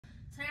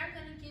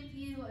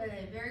you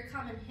a very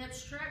common hip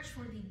stretch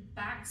for the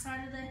back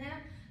side of the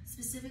hip,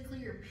 specifically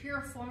your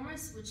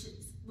piriformis, which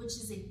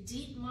is a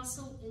deep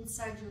muscle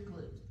inside your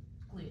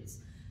glutes.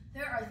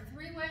 There are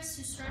 3 ways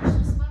to stretch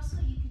this muscle.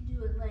 You can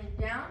do it laying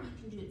down,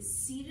 you can do it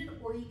seated,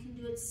 or you can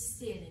do it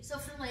standing. So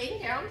for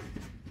laying down,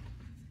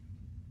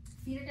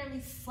 feet are going to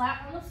be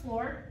flat on the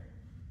floor.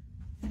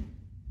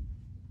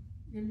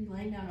 You're going to be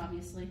laying down,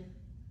 obviously.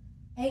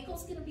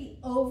 Ankle's going to be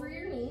over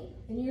your knee,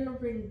 and you're going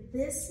to bring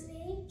this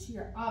knee to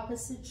your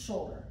opposite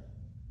shoulder.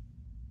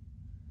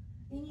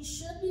 And you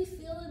should be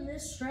feeling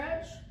this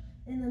stretch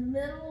in the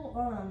middle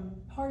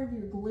part of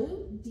your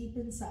glute, deep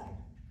inside.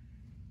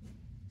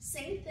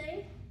 Same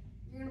thing.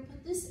 You're going to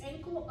put this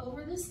ankle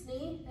over this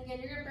knee. Again,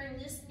 you're going to bring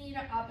this knee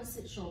to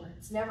opposite shoulder.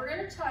 It's never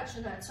going to touch,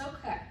 and that's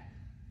okay.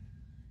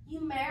 You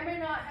may or may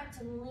not have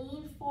to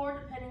lean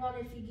forward depending on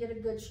if you get a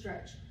good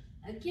stretch.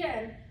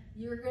 Again,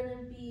 you're going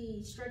to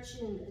be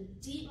stretching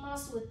a deep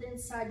muscle within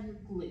inside your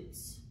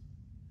glutes.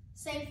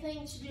 Same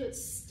thing to do it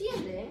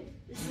standing.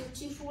 This is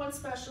a 2-for-1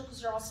 special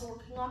because you're also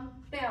working on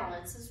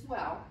balance as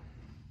well.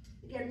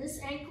 Again, this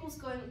ankle is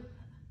going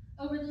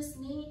over this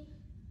knee.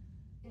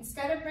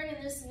 Instead of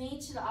bringing this knee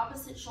to the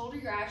opposite shoulder,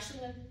 you're actually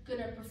going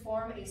to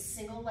perform a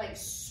single leg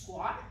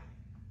squat.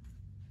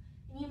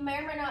 And you may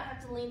or may not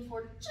have to lean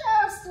forward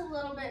just a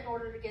little bit in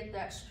order to get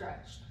that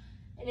stretch.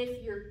 And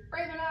if you're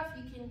brave enough,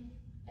 you can,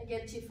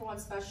 again, 2-for-1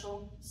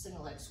 special,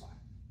 single leg squat.